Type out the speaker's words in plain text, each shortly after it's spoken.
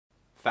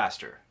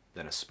faster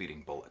than a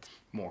speeding bullet,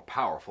 more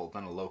powerful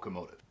than a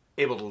locomotive,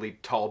 able to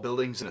leap tall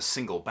buildings in a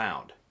single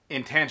bound,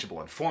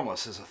 intangible and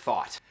formless as a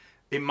thought,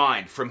 a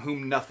mind from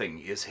whom nothing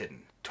is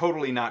hidden,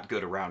 totally not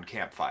good around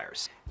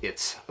campfires.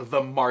 It's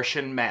the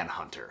Martian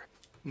Manhunter.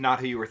 Not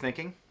who you were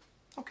thinking?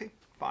 Okay,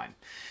 fine.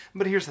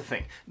 But here's the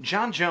thing.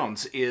 J'onn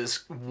J'onzz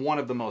is one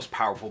of the most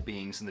powerful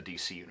beings in the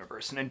DC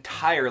universe, and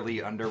entirely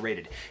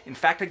underrated. In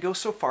fact, I'd go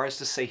so far as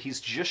to say he's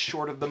just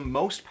short of the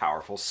most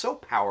powerful, so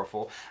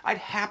powerful, I'd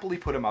happily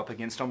put him up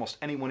against almost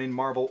anyone in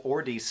Marvel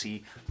or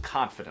DC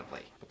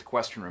confidently. But the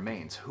question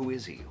remains, who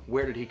is he?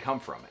 Where did he come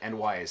from? And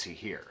why is he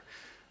here?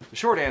 The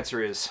short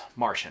answer is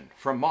Martian,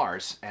 from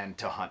Mars and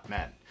to hunt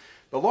men.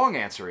 The long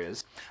answer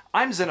is,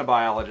 I'm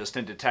xenobiologist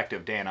and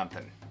detective Dan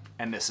Umpton,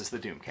 and this is the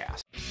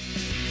Doomcast.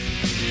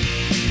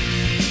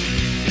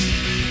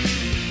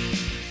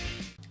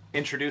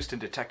 Introduced in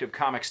Detective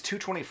Comics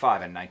 225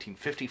 in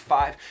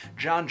 1955,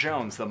 J'onn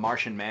J'onzz, the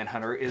Martian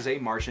Manhunter, is a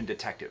Martian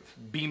detective,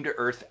 beamed to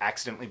Earth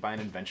accidentally by an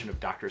invention of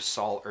Dr.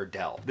 Saul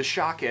Erdel. The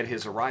shock at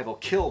his arrival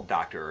killed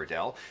Dr.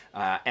 Erdel,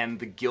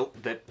 and the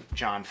guilt that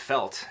John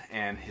felt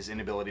and his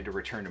inability to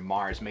return to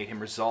Mars made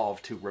him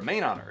resolve to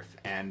remain on Earth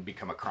and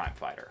become a crime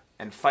fighter.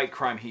 And fight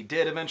crime he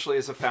did, eventually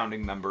as a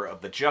founding member of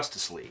the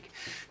Justice League.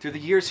 Through the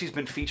years, he's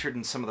been featured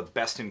in some of the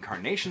best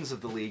incarnations of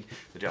the League,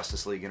 the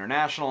Justice League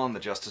International and the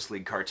Justice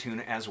League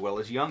cartoon, as well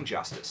as Young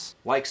Justice.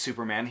 Like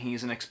Superman,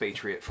 he's an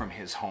expatriate from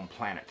his home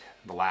planet,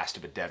 the last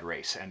of a dead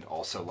race, and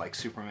also like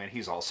Superman,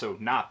 he's also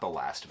not the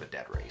last of a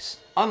dead race.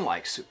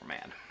 Unlike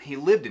Superman, he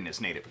lived in his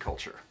native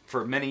culture.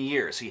 For many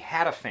years, he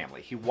had a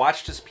family, he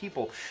watched his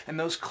people, and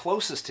those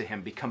closest to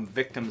him become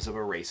victims of a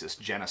racist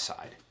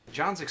genocide.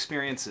 John's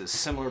experience is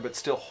similar but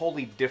still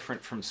wholly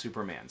different from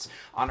Superman's.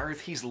 On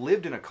Earth, he's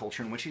lived in a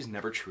culture in which he's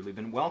never truly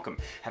been welcome,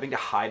 having to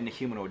hide in a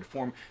humanoid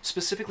form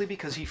specifically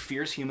because he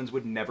fears humans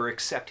would never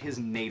accept his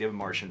native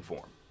Martian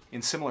form.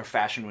 In similar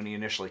fashion, when he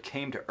initially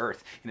came to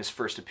Earth in his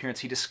first appearance,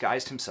 he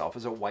disguised himself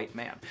as a white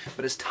man.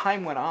 But as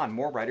time went on,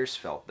 more writers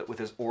felt that with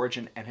his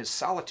origin and his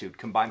solitude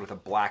combined with a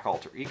black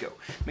alter ego,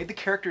 made the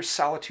character's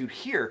solitude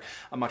here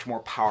a much more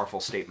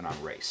powerful statement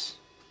on race.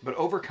 But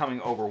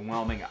overcoming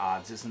overwhelming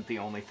odds isn't the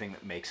only thing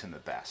that makes him the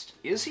best.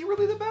 Is he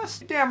really the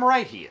best? Damn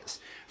right he is.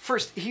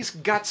 First, he's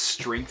got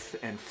strength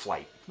and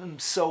flight.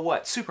 So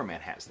what? Superman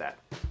has that.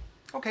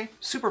 Okay,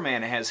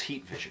 Superman has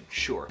heat vision,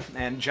 sure,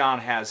 and John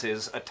has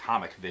his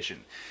atomic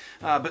vision.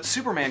 But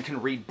Superman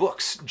can read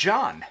books.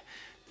 John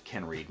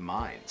can read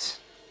minds.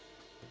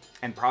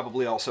 And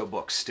probably also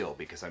books still,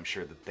 because I'm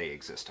sure that they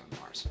exist on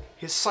Mars.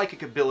 His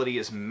psychic ability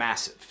is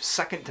massive,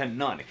 second to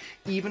none,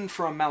 even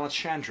for a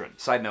Malachandran.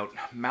 Side note,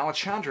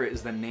 Malachandra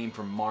is the name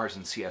from Mars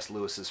in C.S.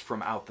 Lewis's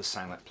From Out the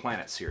Silent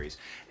Planet series,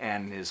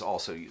 and is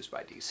also used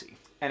by DC.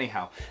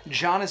 Anyhow,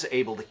 John is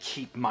able to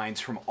keep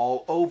minds from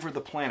all over the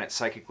planet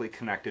psychically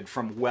connected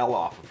from well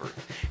off of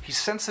Earth. He's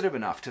sensitive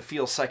enough to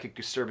feel psychic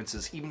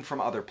disturbances even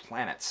from other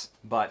planets.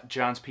 But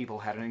John's people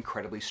had an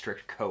incredibly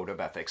strict code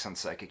of ethics on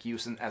psychic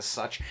use, and as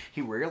such,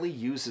 he rarely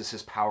uses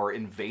his power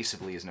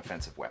invasively as an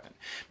offensive weapon.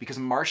 Because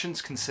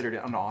Martians considered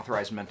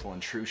unauthorized mental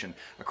intrusion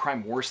a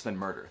crime worse than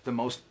murder, the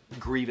most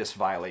grievous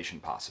violation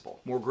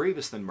possible. More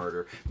grievous than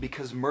murder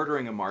because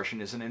murdering a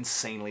Martian is an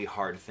insanely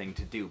hard thing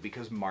to do,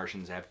 because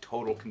Martians have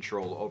total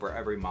control over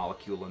every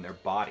molecule in their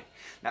body.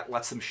 That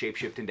lets them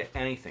shapeshift into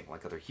anything,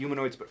 like other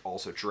humanoids, but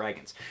also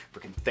dragons.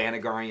 Freaking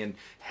Thanagarian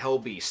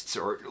hellbeasts,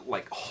 or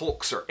like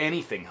Hulks, or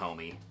anything,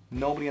 homie.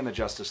 Nobody in the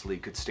Justice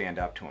League could stand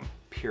up to him,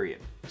 period.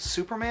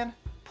 Superman?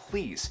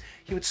 Please.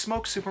 He would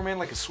smoke Superman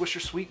like a Swisher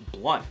Sweet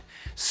blunt.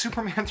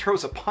 Superman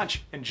throws a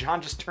punch, and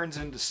John just turns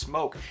it into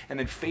smoke, and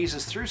then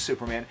phases through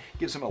Superman,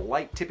 gives him a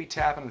light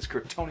tippy-tap on his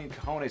Kryptonian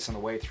cojones on the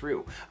way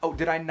through. Oh,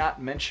 did I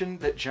not mention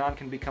that John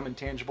can become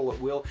intangible at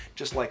will,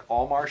 just like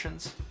all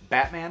Martians?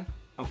 Batman?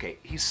 Okay,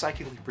 he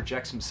psychically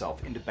projects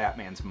himself into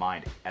Batman's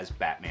mind as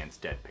Batman's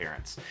dead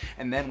parents.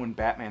 And then when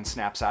Batman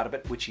snaps out of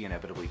it, which he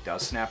inevitably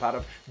does snap out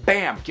of,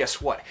 bam,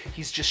 guess what?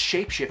 He's just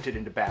shapeshifted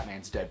into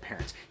Batman's dead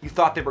parents. You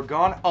thought they were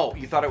gone? Oh,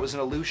 you thought it was an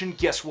illusion?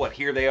 Guess what?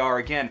 Here they are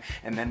again.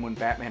 And then when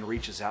Batman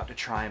reaches out to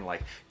try and,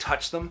 like,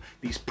 touch them,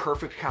 these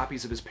perfect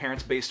copies of his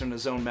parents based on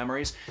his own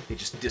memories, they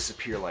just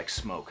disappear like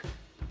smoke.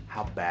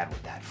 How bad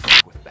would that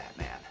fuck with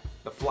Batman?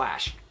 The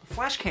Flash.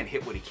 Flash can't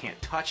hit what he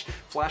can't touch.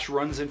 Flash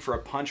runs in for a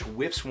punch,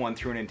 whiffs one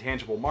through an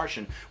intangible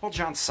Martian, while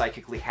John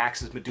psychically hacks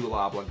his medulla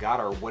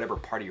oblongata, or whatever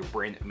part of your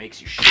brain that makes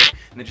you shit,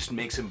 and then just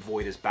makes him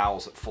void his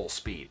bowels at full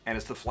speed. And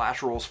as the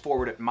Flash rolls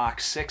forward at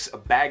Mach 6, a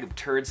bag of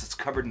turds that's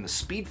covered in the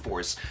Speed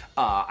Force,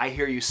 I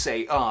hear you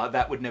say,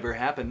 that would never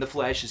happen, the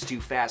Flash is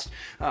too fast,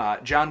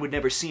 John would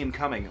never see him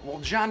coming. Well,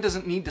 John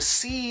doesn't need to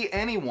see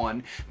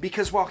anyone,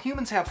 because while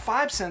humans have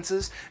 5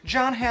 senses,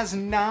 John has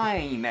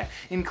 9,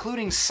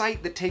 including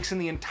sight that takes in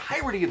the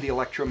entirety of the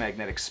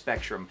electromagnetic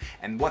spectrum.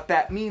 And what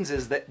that means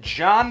is that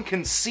John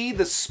can see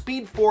the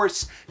Speed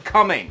Force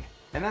coming.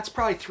 And that's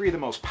probably 3 of the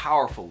most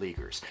powerful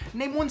Leaguers.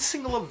 Name one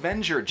single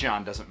Avenger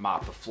John doesn't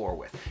mop the floor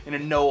with in a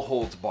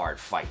no-holds-barred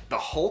fight. The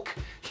Hulk?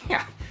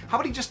 Yeah, how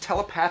about he just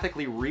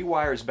telepathically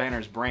rewires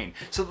Banner's brain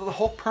so that the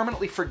Hulk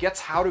permanently forgets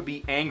how to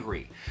be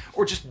angry?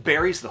 Or just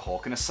buries the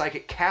Hulk in a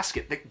psychic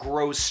casket that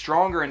grows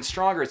stronger and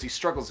stronger as he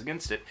struggles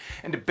against it,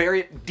 and to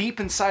bury it deep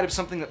inside of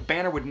something that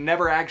Banner would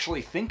never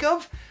actually think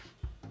of?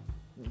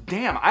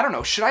 Damn, I don't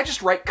know, should I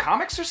just write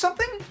comics or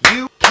something?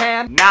 You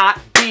cannot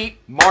beat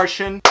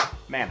Martian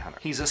Manhunter.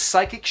 He's a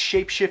psychic,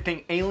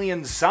 shape-shifting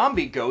alien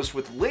zombie ghost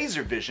with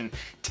laser vision.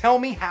 Tell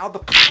me how the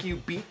f you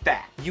beat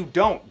that. You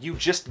don't. You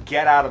just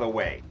get out of the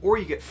way. Or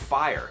you get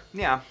fire.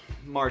 Yeah,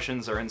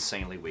 Martians are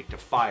insanely weak to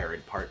fire,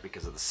 in part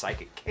because of the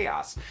psychic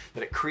chaos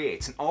that it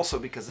creates, and also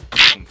because of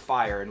f***ing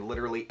fire, and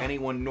literally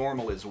anyone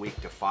normal is weak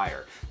to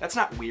fire. That's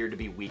not weird to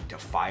be weak to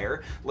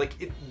fire. Like,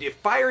 if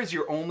fire is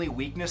your only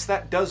weakness,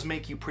 that does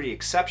make you pretty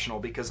exceptional,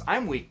 because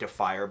I'm weak to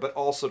fire, but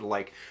also to,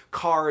 like,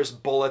 cars,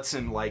 bullets,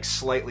 and, like,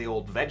 slightly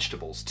old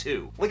vegetables,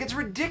 too. Like, it's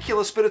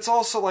ridiculous, but it's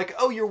also like,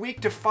 oh, you're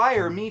weak to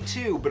fire, me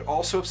too, but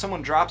also if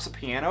someone drops a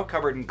piano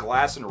covered in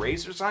glass and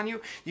razors on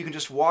you, you can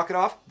just walk it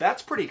off.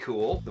 That's pretty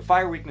cool. The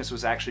fire weakness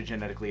was actually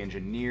genetically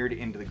engineered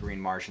into the Green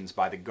Martians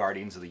by the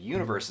Guardians of the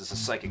Universe as a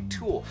psychic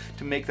tool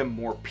to make them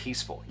more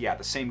peaceful. Yeah,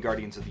 the same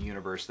Guardians of the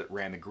Universe that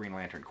ran the Green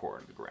Lantern Corps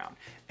into the ground.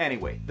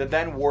 Anyway, the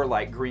then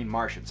warlike Green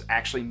Martians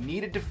actually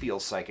needed to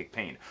feel psychic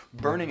pain,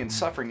 burning and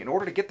suffering in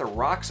order to get the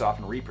rocks off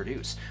and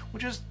reproduce,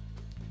 which is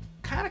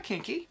kind of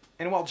kinky.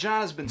 And while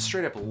John has been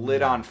straight up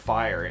lit on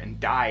fire and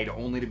died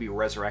only to be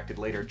resurrected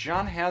later,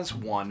 John has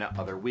one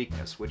other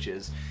weakness, which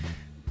is,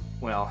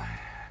 well,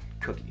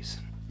 cookies.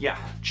 Yeah,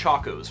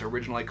 Chocos,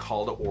 originally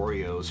called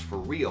Oreos for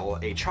real,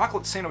 a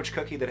chocolate sandwich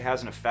cookie that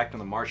has an effect on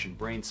the Martian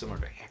brain similar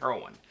to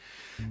heroin,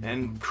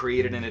 and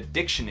created an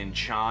addiction in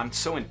John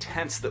so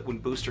intense that when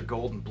Booster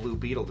Gold and Blue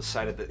Beetle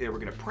decided that they were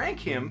going to prank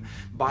him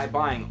by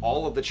buying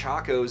all of the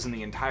Chocos in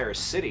the entire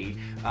city,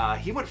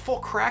 he went full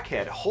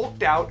crackhead,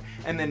 hulked out,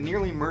 and then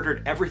nearly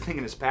murdered everything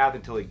in his path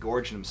until he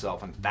gorged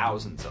himself on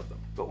thousands of them.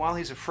 But while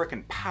he's a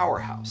frickin'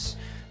 powerhouse,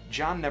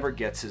 John never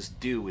gets his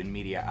due in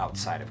media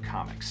outside of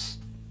comics.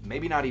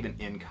 Maybe not even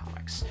in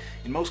comics.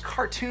 In most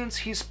cartoons,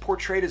 he's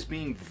portrayed as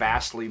being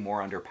vastly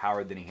more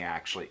underpowered than he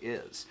actually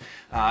is.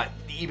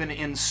 Even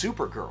in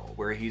Supergirl,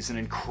 where he's an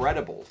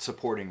incredible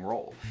supporting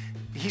role,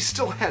 he's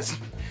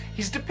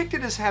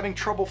depicted as having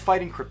trouble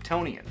fighting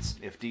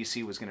Kryptonians. If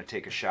DC was going to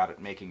take a shot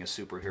at making a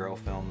superhero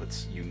film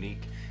that's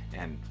unique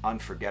and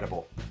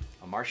unforgettable,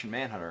 a Martian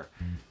Manhunter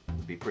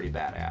would be pretty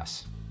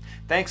badass.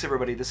 Thanks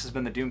everybody, this has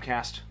been the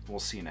Doomcast. We'll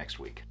see you next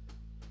week.